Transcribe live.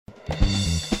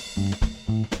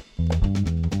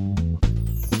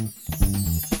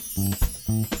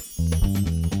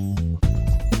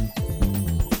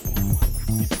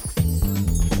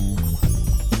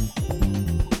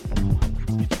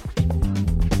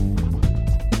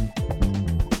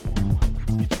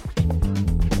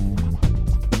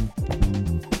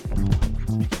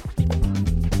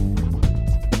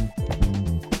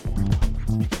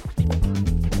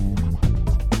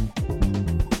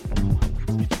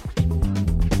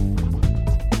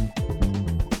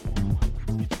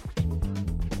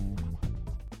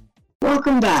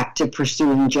Welcome back to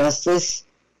Pursuing Justice.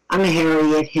 I'm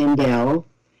Harriet Handel,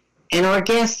 and our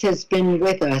guest has been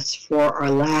with us for our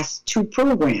last two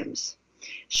programs.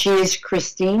 She is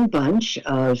Kristine Bunch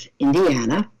of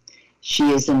Indiana. She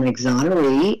is an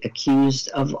exoneree accused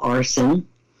of arson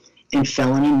and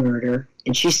felony murder,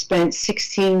 and she spent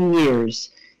 16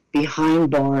 years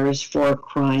behind bars for a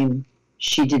crime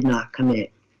she did not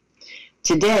commit.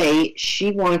 Today,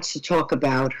 she wants to talk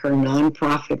about her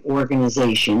nonprofit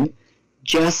organization,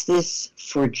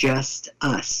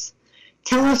 Justis4JustUs.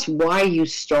 Tell us why you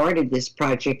started this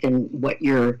project and what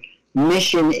your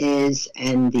mission is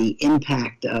and the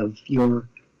impact of your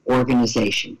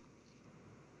organization.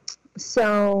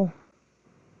 So,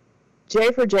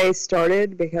 J4J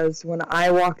started because when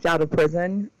I walked out of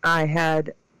prison, I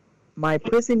had my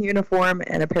prison uniform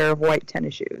and a pair of white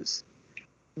tennis shoes.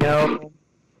 No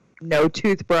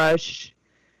toothbrush,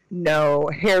 no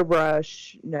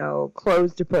hairbrush, no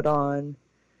clothes to put on,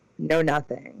 no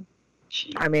nothing.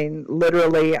 I mean,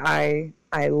 literally, I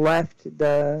left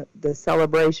the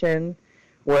celebration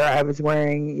where I was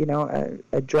wearing,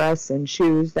 a dress and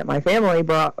shoes that my family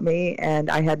brought me,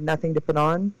 and I had nothing to put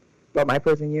on but my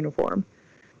prison uniform.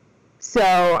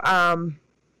 So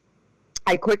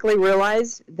I quickly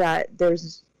realized that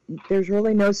there's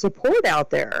really no support out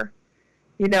there.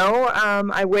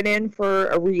 I went in for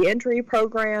a reentry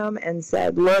program and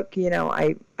said, look,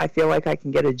 I feel like I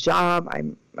can get a job.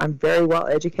 I'm very well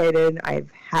educated. I've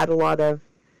had a lot of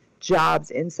jobs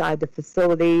inside the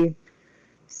facility.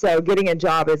 So getting a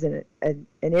job isn't an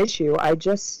issue. I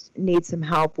just need some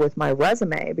help with my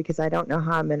resume because I don't know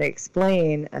how I'm going to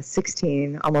explain a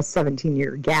 16, almost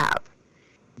 17-year gap.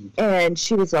 And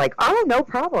she was like, oh, no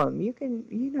problem. You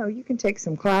can take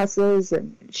some classes.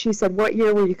 And she said, what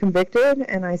year were you convicted?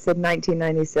 And I said,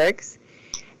 1996.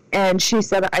 And she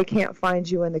said, I can't find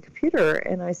you in the computer.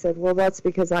 And I said, well, that's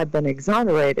because I've been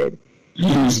exonerated.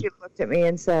 And she looked at me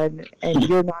and said, and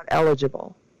you're not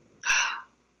eligible.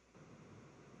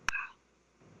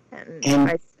 And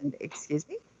I said, excuse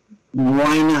me?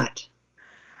 Why not?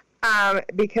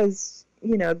 Because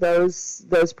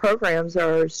those programs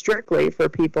are strictly for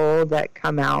people that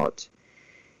come out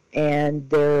and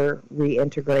they're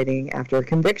reintegrating after a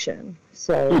conviction.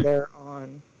 So they're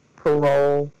on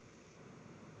parole,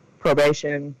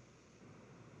 probation,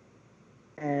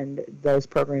 and those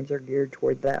programs are geared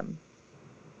toward them.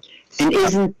 And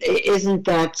isn't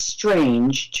that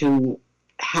strange to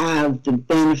have the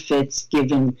benefits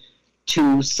given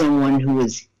to someone who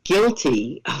is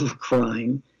guilty of a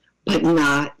crime, but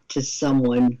not to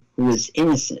someone who is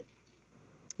innocent?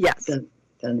 Yes. That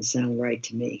doesn't sound right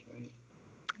to me, right?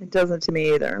 It doesn't to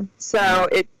me either. So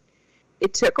it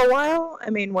took a while. I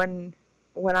mean, when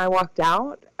I walked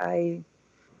out, I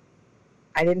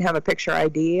didn't have a picture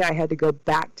ID. I had to go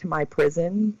back to my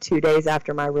prison 2 days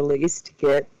after my release to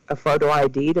get a photo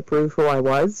ID to prove who I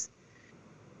was.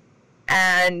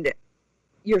 And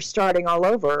you're starting all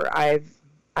over. I've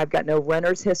got no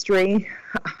renter's history.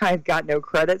 I've got no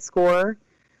credit score.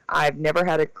 I've never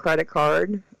had a credit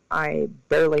card. I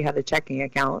barely had a checking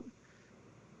account.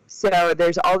 So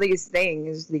there's all these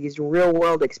things, these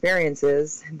real-world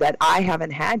experiences that I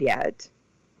haven't had yet.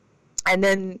 And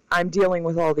then I'm dealing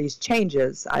with all these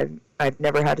changes. I've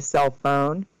never had a cell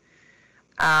phone.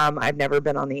 I've never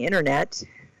been on the internet.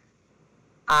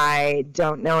 I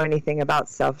don't know anything about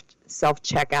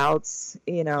self-checkouts,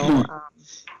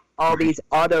 all these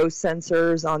auto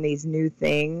sensors on these new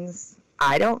things.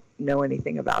 I don't know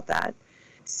anything about that.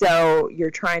 So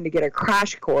you're trying to get a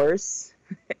crash course,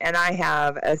 and I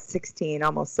have a 16,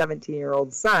 almost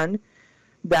 17-year-old son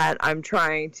that I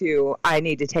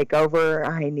need to take over.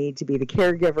 I need to be the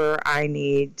caregiver. I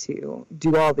need to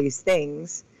do all these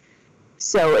things.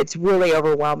 So it's really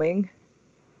overwhelming.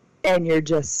 And you're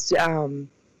just,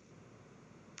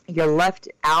 you're left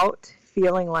out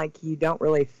feeling like you don't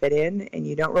really fit in and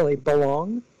you don't really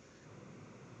belong.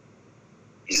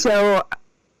 So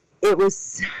it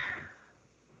was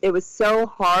so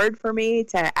hard for me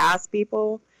to ask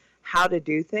people how to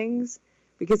do things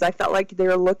because I felt like they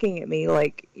were looking at me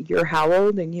like, you're how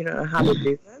old and you don't know how to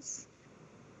do this?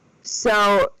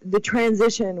 So the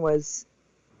transition was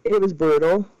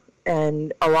brutal,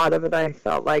 and a lot of it I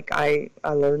felt like I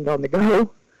learned on the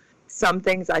go. Some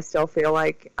things I still feel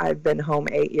like I've been home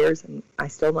 8 years and I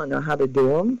still don't know how to do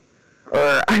them,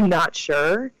 or I'm not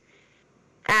sure.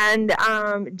 And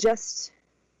just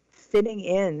fitting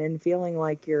in and feeling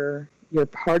like you're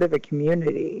part of a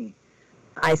community,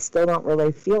 I still don't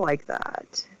really feel like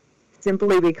that,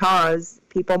 simply because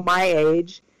people my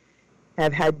age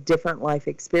have had different life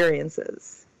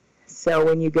experiences. So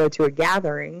when you go to a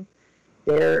gathering,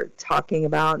 They're talking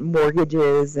about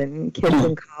mortgages and kids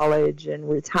in college and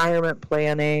retirement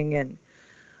planning, and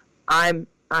I'm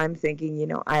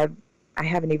thinking, I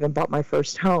haven't even bought my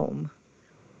first home.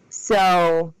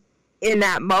 So in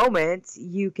that moment,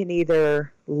 you can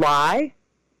either lie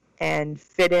and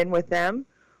fit in with them,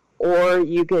 or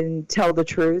you can tell the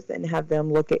truth and have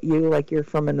them look at you like you're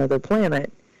from another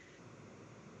planet.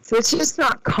 So it's just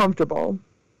not comfortable.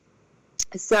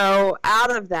 So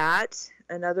out of that,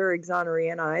 another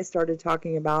exoneree and I started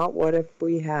talking about what if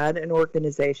we had an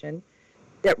organization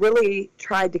that really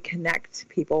tried to connect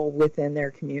people within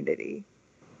their community.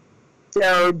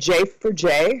 So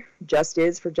J4J,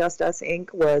 Justis4JustUs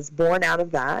Inc., was born out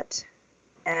of that.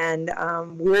 And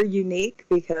we're unique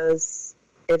because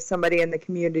if somebody in the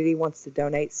community wants to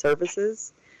donate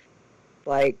services,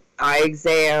 like eye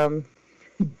exam,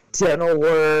 dental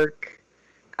work,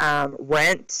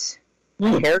 rent,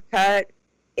 haircut,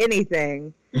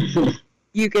 anything,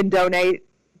 you can donate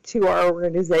to our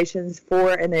organizations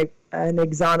for an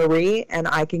exoneree, and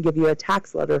I can give you a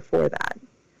tax letter for that.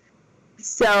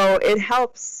 So it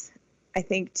helps, I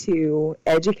think, to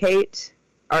educate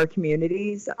our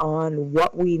communities on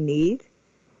what we need,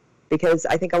 because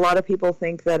I think a lot of people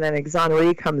think that an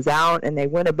exoneree comes out and they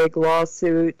win a big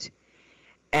lawsuit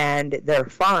and they're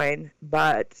fine,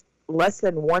 but less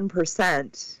than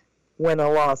 1% win a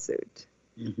lawsuit.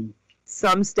 Mm-hmm.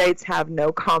 Some states have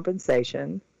no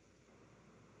compensation.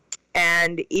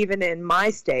 And even in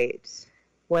my state,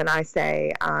 when I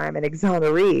say I'm an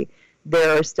exoneree,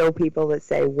 there are still people that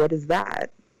say, what is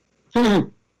that?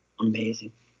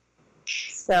 Amazing.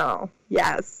 So,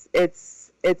 yes,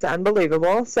 it's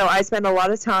unbelievable. So I spend a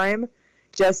lot of time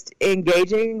just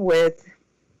engaging with,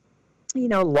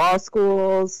 law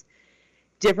schools,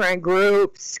 different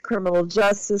groups, criminal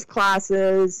justice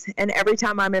classes, and every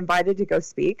time I'm invited to go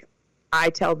speak, I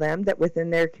tell them that within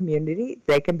their community,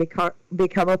 they can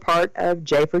become a part of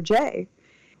J4J.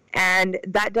 And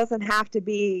that doesn't have to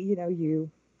be, you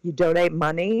donate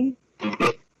money.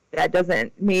 That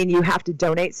doesn't mean you have to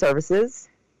donate services.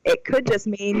 It could just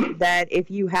mean that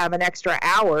if you have an extra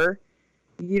hour,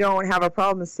 you don't have a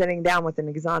problem sitting down with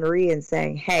an exoneree and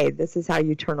saying, hey, this is how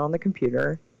you turn on the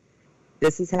computer.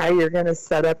 This is how you're going to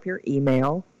set up your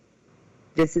email.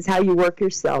 This is how you work your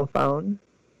cell phone.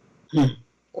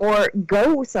 Or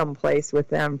go someplace with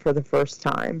them for the first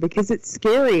time, because it's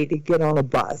scary to get on a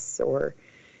bus or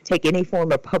take any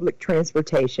form of public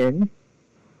transportation.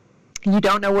 You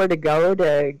don't know where to go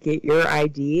to get your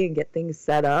ID and get things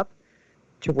set up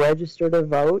to register to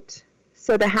vote.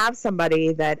 So to have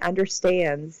somebody that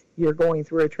understands you're going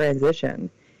through a transition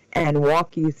and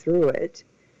walk you through it,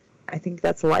 I think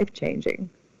that's life-changing.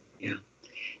 Yeah.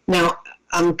 Now,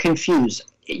 I'm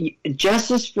confused.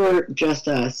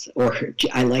 Justis4JustUs, or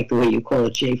I like the way you call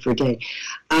it, J4J,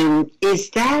 is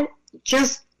that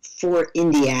just for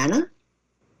Indiana?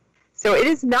 So it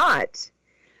is not.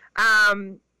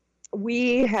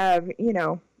 We have,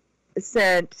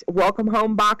 sent welcome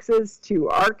home boxes to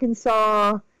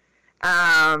Arkansas,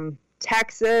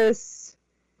 Texas.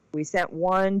 We sent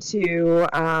one to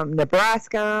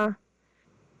Nebraska.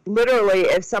 Literally,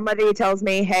 if somebody tells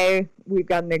me, hey, we've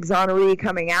got an exoneree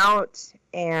coming out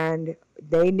and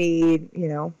they need,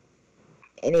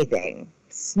 anything,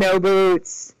 snow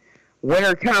boots,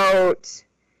 winter coat.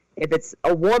 If it's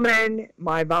a woman,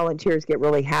 my volunteers get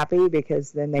really happy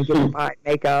because then they get to buy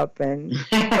makeup and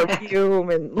perfume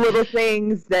and little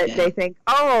things that they think,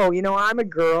 oh, I'm a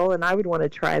girl and I would want to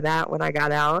try that when I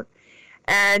got out.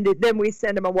 And then we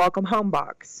send them a welcome home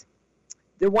box.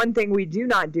 The one thing we do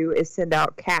not do is send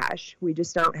out cash. We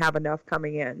just don't have enough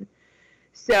coming in.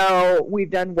 So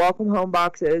we've done welcome home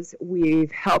boxes.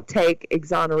 We've helped take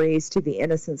exonerees to the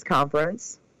Innocence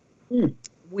Conference.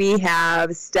 We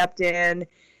have stepped in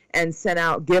and sent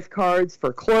out gift cards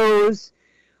for clothes.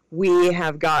 We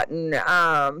have gotten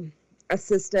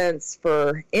assistance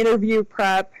for interview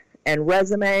prep and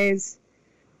resumes.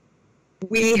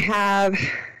 We have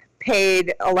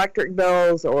paid electric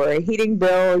bills or a heating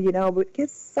bill,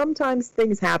 because sometimes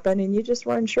things happen and you just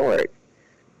run short.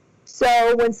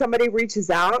 So when somebody reaches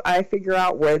out, I figure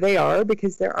out where they are,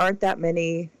 because there aren't that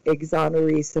many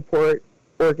exoneree support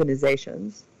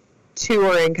organizations. 2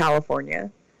 are in California.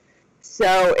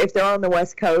 So if they're on the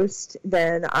West Coast,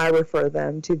 then I refer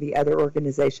them to the other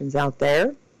organizations out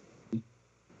there.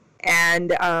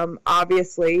 And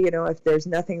obviously, if there's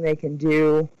nothing they can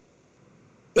do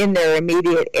in their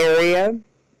immediate area,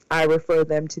 I refer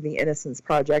them to the Innocence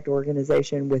Project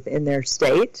organization within their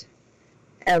state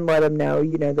and let them know,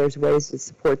 there's ways to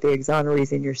support the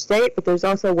exonerees in your state, but there's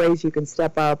also ways you can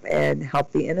step up and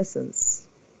help the Innocence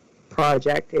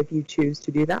Project if you choose to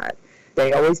do that.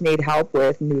 They always need help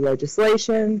with new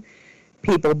legislation,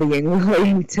 people being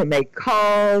willing to make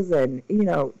calls and,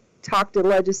 talk to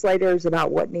legislators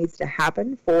about what needs to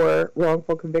happen for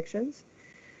wrongful convictions.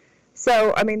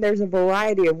 So, there's a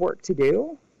variety of work to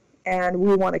do, and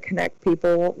we want to connect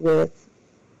people with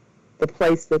the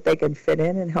place that they can fit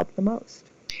in and help the most.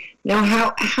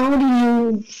 Now, how do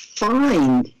you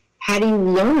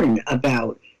learn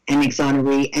about an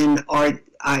exoneree? And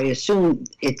I assume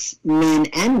it's men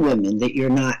and women, that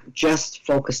you're not just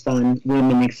focused on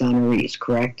women exonerees,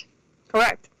 correct?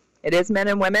 Correct. It is men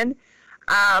and women.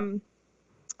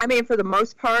 For the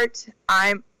most part,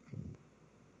 I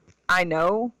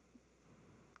know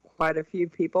quite a few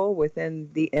people within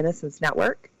the Innocence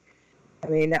Network.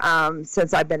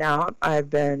 Since I've been out, I've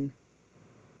been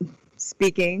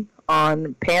speaking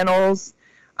on panels.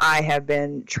 I have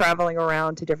been traveling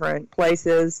around to different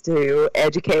places to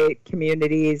educate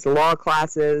communities, law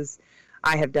classes.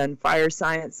 I have done fire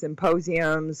science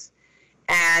symposiums,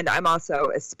 and I'm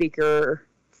also a speaker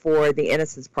for the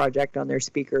Innocence Project on their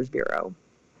Speakers Bureau.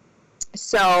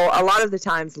 So a lot of the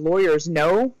times lawyers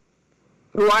know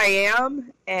who I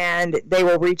am, and they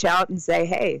will reach out and say,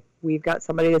 hey, we've got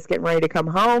somebody that's getting ready to come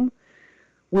home.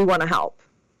 We want to help.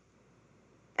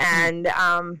 And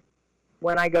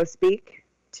when I go speak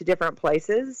to different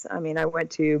places, I went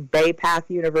to Bay Path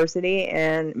University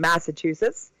in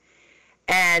Massachusetts,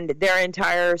 and their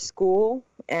entire school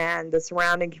and the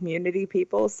surrounding community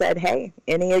people said, hey,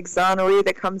 any exoneree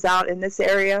that comes out in this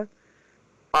area,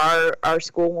 our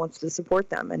school wants to support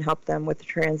them and help them with the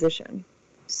transition.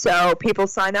 So people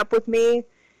sign up with me,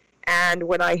 and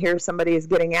when I hear somebody is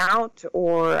getting out,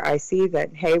 or I see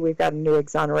that, hey, we've got a new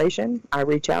exoneration, I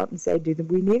reach out and say, do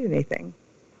we need anything?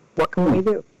 What can we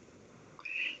do?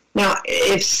 Now,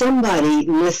 if somebody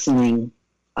listening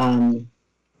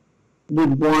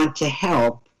would want to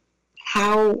help,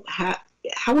 how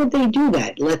would they do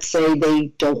that? Let's say they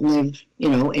don't live,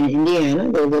 in Indiana,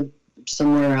 they live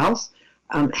somewhere else.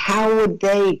 How would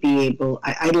they be able?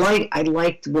 I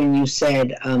liked when you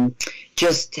said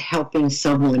just helping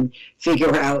someone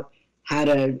figure out how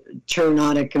to turn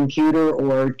on a computer,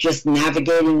 or just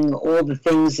navigating all the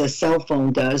things a cell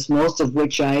phone does, most of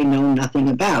which I know nothing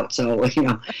about. So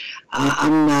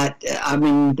I'm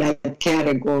in that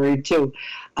category too.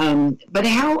 But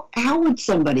how would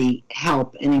somebody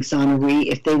help an exoneree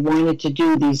if they wanted to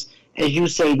do these, as you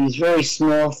say, these very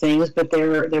small things, but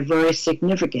they're very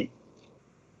significant?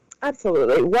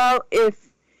 Absolutely. Well, if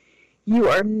you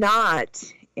are not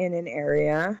in an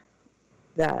area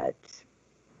that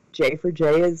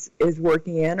J4J is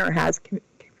working in, or has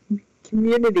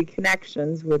community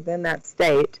connections within that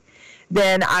state,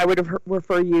 then I would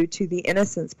refer you to the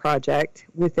Innocence Project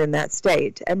within that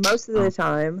state. And most of the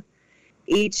time,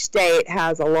 each state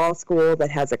has a law school that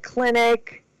has a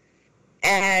clinic,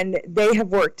 and they have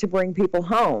worked to bring people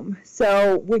home.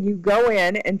 So when you go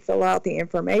in and fill out the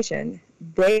information,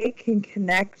 they can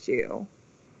connect you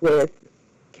with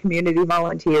community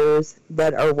volunteers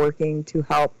that are working to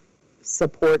help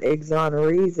support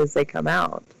exonerees as they come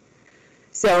out.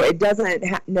 So it doesn't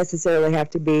necessarily have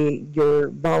to be you're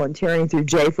volunteering through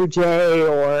J4J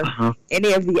or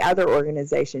any of the other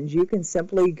organizations. You can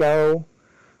simply go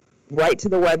right to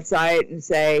the website and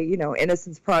say,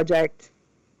 Innocence Project,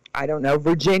 I don't know,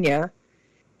 Virginia,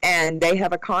 and they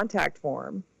have a contact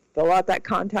form. Fill out that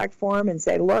contact form and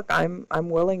say, look, I'm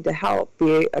willing to help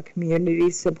be a community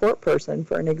support person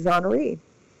for an exoneree.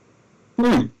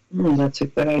 That's a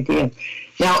good idea.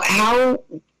 Now,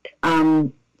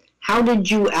 how did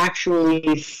you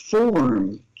actually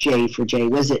form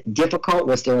J4J? Was it difficult?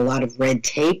 Was there a lot of red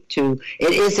tape to?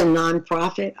 It is a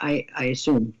nonprofit, I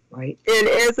assume, right?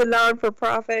 It is a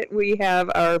non-for-profit. We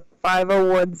have our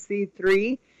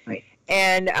 501c3. Right.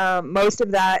 And most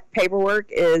of that paperwork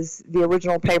is the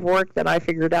original paperwork that I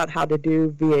figured out how to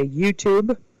do via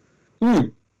YouTube.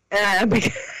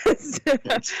 Because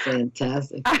that's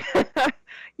fantastic.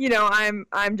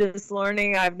 I'm just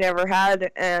learning. I've never had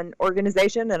an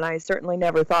organization, and I certainly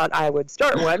never thought I would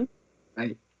start one.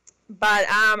 Right. But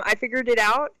I figured it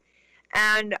out,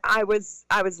 and I was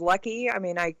lucky.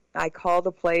 I called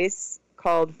a place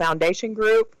called Foundation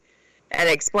Group and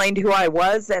explained who I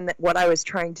was and what I was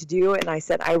trying to do. And I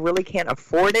said, I really can't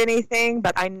afford anything,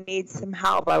 but I need some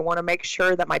help. I want to make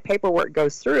sure that my paperwork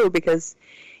goes through, because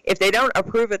if they don't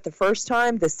approve it the first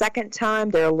time, the second time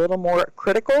they're a little more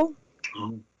critical.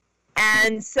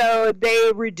 And so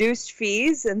they reduced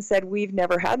fees and said, we've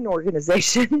never had an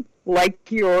organization like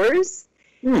yours,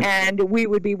 and we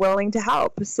would be willing to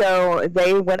help. So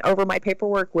they went over my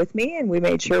paperwork with me, and we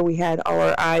made sure we had all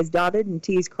our I's dotted and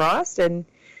T's crossed, and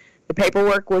the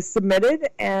paperwork was submitted,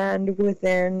 and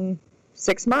within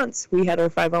 6 months, we had our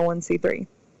 501c3.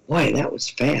 Boy, that was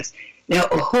fast. Now,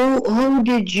 who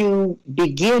did you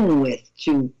begin with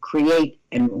to create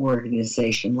an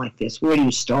organization like this? Where do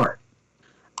you start?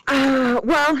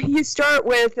 Well, you start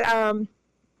with, kind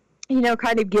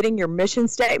of getting your mission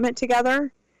statement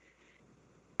together.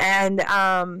 And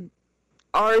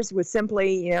ours was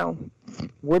simply,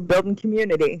 we're building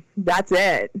community. That's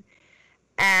it.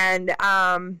 And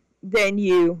then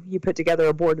you put together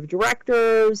a board of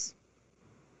directors.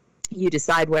 You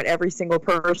decide what every single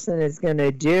person is going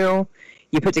to do.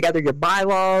 You put together your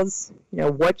bylaws,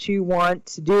 what you want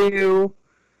to do,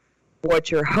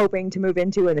 what you're hoping to move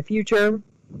into in the future.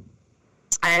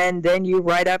 And then you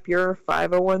write up your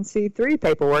 501c3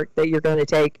 paperwork that you're going to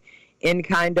take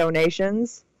in-kind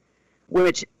donations,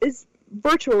 which is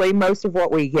virtually most of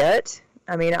what we get.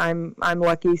 I mean, I'm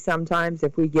lucky sometimes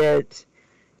if we get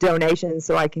donations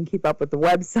so I can keep up with the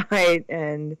website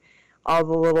and all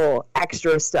the little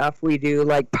extra stuff we do,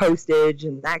 like postage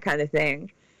and that kind of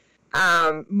thing.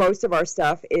 Most of our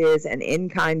stuff is an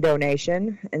in-kind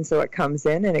donation, and so it comes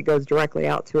in and it goes directly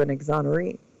out to an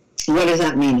exoneree. What does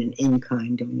that mean, an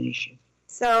in-kind donation?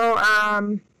 So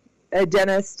a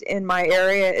dentist in my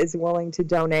area is willing to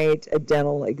donate a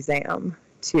dental exam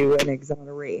to an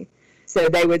exoneree. So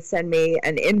they would send me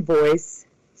an invoice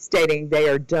stating they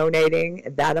are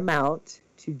donating that amount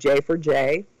to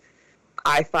J4J.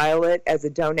 I file it as a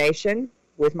donation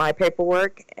with my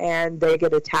paperwork, and they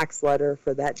get a tax letter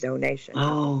for that donation.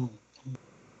 Oh,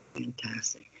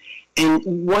 fantastic. And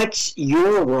what's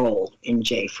your role in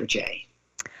J4J?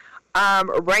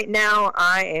 Right now,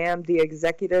 I am the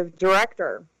executive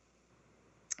director.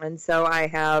 And so I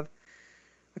have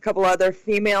a couple other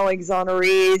female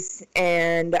exonerees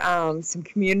and some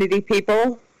community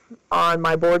people on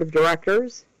my board of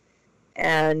directors.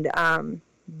 And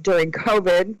during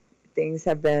COVID, things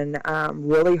have been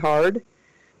really hard.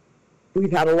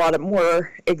 We've had a lot of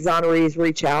more exonerees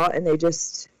reach out, and they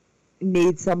just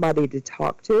need somebody to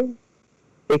talk to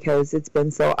because it's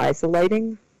been so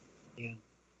isolating. Yeah.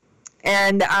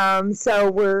 And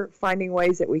so we're finding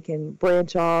ways that we can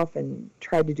branch off and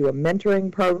try to do a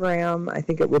mentoring program. I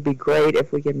think it would be great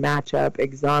if we could match up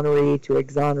exoneree to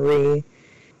exoneree,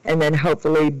 and then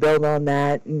hopefully build on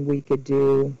that, and we could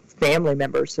do family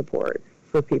member support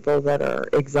for people that are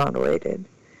exonerated,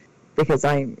 because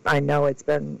I know it's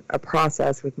been a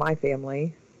process with my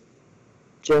family,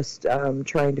 just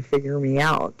trying to figure me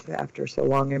out after so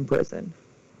long in prison.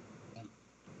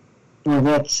 Well,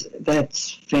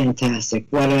 that's fantastic.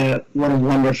 What a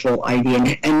wonderful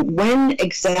idea. And when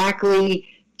exactly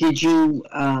did you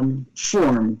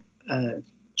form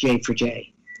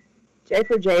J4J?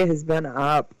 J4J has been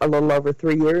up a little over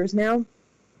 3 years now.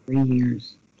 3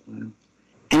 years. Wow.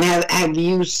 And have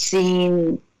you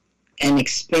seen an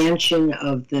expansion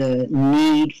of the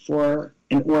need for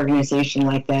an organization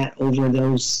like that over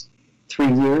those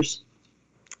 3 years?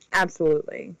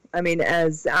 Absolutely. I mean,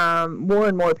 as more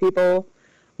and more people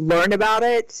learn about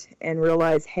it and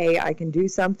realize, hey, I can do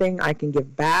something, I can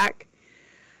give back.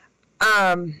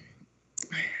 I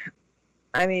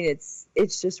mean,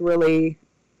 it's just really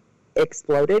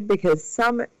exploded because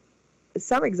some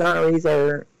exonerees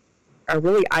are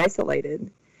really isolated.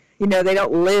 They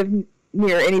don't live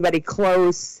near anybody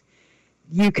close.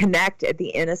 You connect at the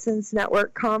Innocence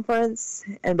Network conference,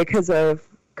 and because of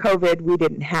COVID, we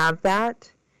didn't have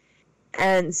that.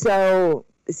 And so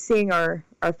seeing our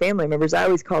family members, I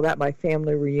always call that my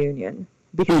family reunion,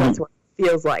 because that's what it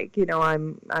feels like.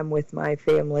 I'm with my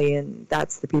family, and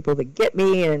that's the people that get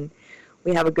me, and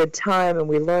we have a good time, and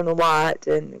we learn a lot,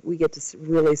 and we get to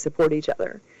really support each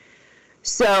other.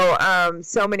 So,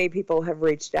 so many people have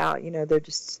reached out.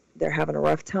 They're having a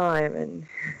rough time, and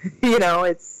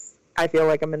I feel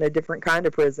like I'm in a different kind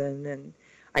of prison, and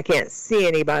I can't see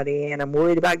anybody, and I'm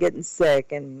worried about getting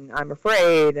sick, and I'm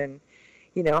afraid, and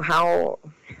how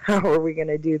are we going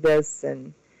to do this?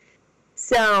 And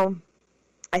so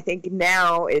I think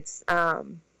now it's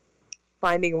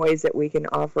finding ways that we can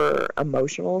offer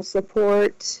emotional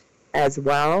support as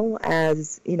well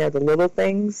as, the little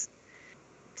things.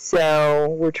 So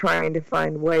we're trying to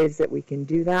find ways that we can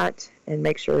do that and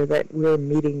make sure that we're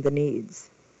meeting the needs.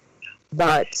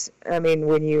 But, I mean,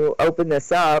 when you open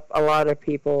this up, a lot of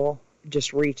people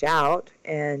just reach out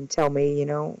and tell me,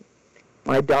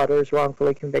 my daughter's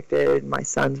wrongfully convicted, my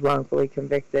son's wrongfully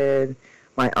convicted,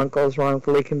 my uncle's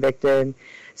wrongfully convicted.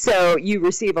 So you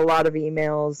receive a lot of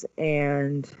emails,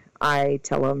 and I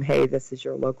tell them, hey, this is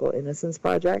your local Innocence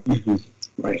Project. Mm-hmm.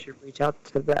 Right. You should reach out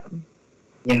to them.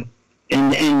 Yeah.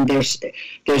 And there's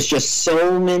just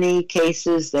so many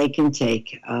cases they can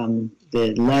take.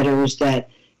 The letters that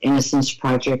Innocence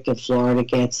Project of Florida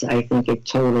gets. I think it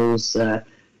totals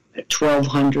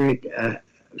 $1,200,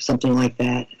 something like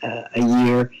that, a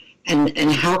year.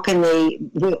 And how can they?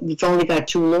 We've only got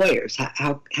 2 lawyers.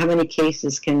 How many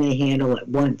cases can they handle at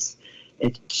once?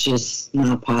 It's just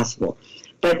not possible.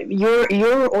 But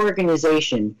your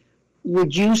organization,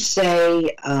 would you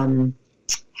say, ask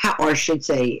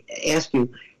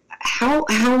you,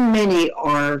 how many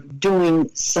are doing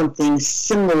something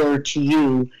similar to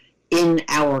you in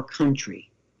our country?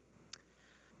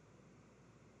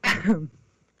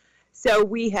 So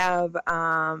we have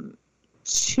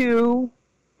 2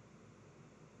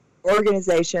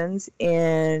 organizations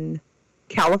in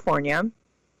California.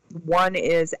 One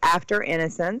is After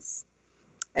Innocence,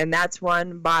 and that's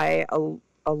run by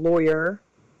a lawyer,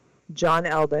 John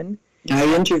Eldon. I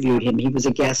interviewed him. He was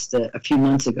a guest a few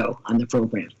months ago on the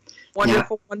program.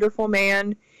 Wonderful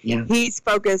man. Yeah. He's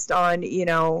focused on,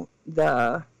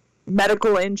 the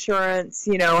medical insurance,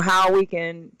 how we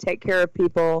can take care of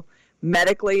people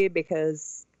medically,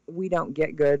 because we don't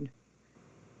get good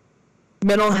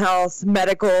mental health,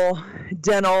 medical,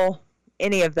 dental,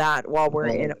 any of that while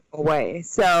we're away.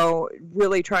 So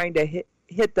really trying to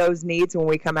hit those needs when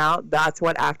we come out. That's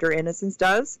what After Innocence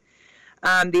does.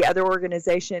 The other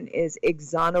organization is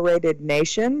Exonerated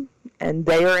Nation, and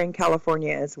they are in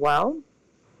California as well.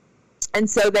 And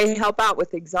so they help out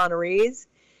with exonerees.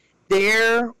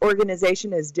 Their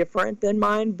organization is different than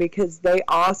mine because they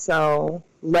also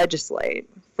legislate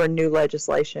for new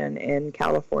legislation in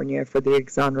California for the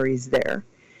exonerees there.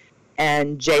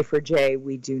 And J4J,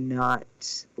 we do not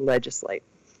legislate.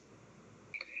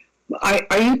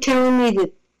 Are you telling me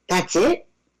that that's it?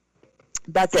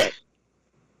 That's it.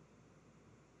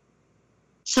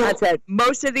 So that's it.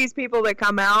 Most of these people that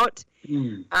come out,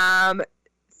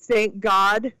 thank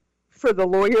God for the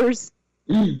lawyers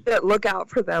that look out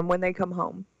for them when they come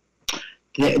home.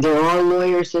 There are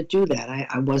lawyers that do that.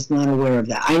 I was not aware of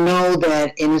that. I know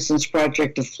that Innocence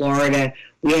Project of Florida,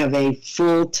 we have a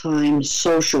full-time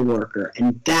social worker,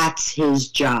 and that's his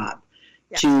job,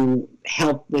 to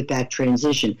help with that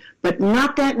transition. But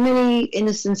not that many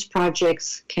Innocence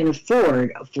Projects can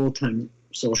afford a full-time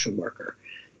social worker.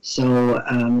 So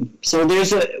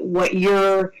there's what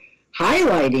you're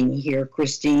highlighting here,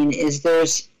 Kristine, is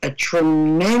there's a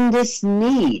tremendous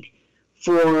need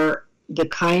for the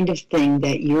kind of thing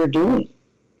that you're doing.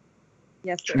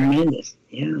 Yes, sir. Tremendous,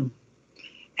 yeah.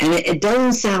 And it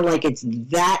doesn't sound like it's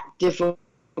that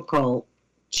difficult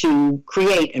to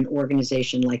create an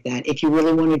organization like that if you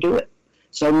really want to do it.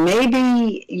 So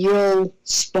maybe you'll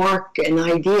spark an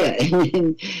idea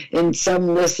in some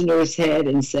listener's head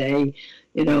and say,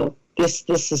 this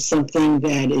is something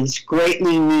that is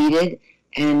greatly needed,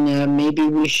 and maybe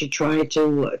we should try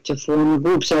to form a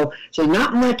group. So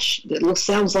not much. It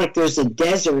sounds like there's a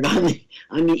desert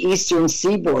on the eastern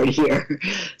seaboard here.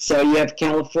 So you have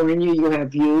California, you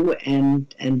have you,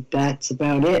 and that's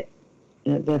about it.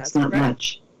 That's not correct.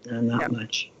 Much. Not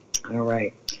much. All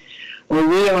right. Well,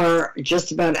 we are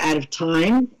just about out of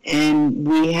time, and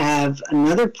we have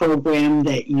another program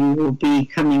that you will be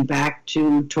coming back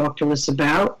to talk to us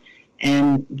about,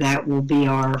 and that will be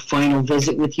our final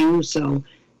visit with you. So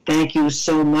thank you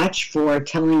so much for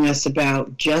telling us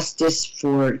about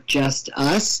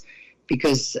Justis4JustUs,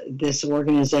 because this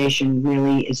organization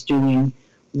really is doing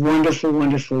wonderful,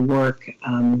 wonderful work,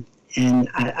 and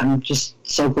I'm just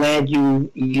so glad you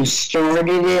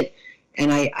started it. And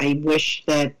I wish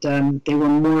that there were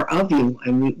more of you,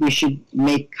 and we should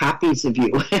make copies of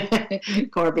you,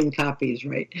 carbon copies,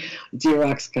 right?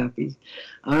 Xerox copies.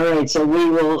 All right, so we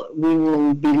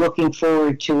will be looking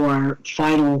forward to our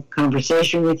final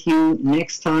conversation with you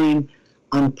next time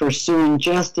on Pursuing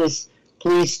Justice.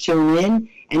 Please tune in,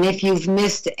 and if you've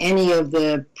missed any of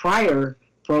the prior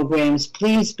programs,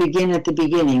 please begin at the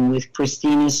beginning with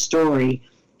Kristina's story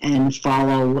and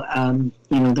follow,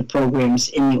 the programs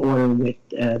in the order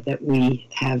that we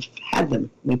have had them.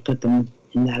 We put them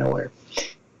in that order.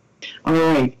 All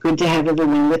right, good to have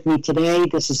everyone with me today.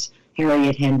 This is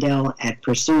Harriet Handel at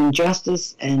Pursuing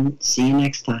Justice, and see you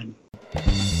next time.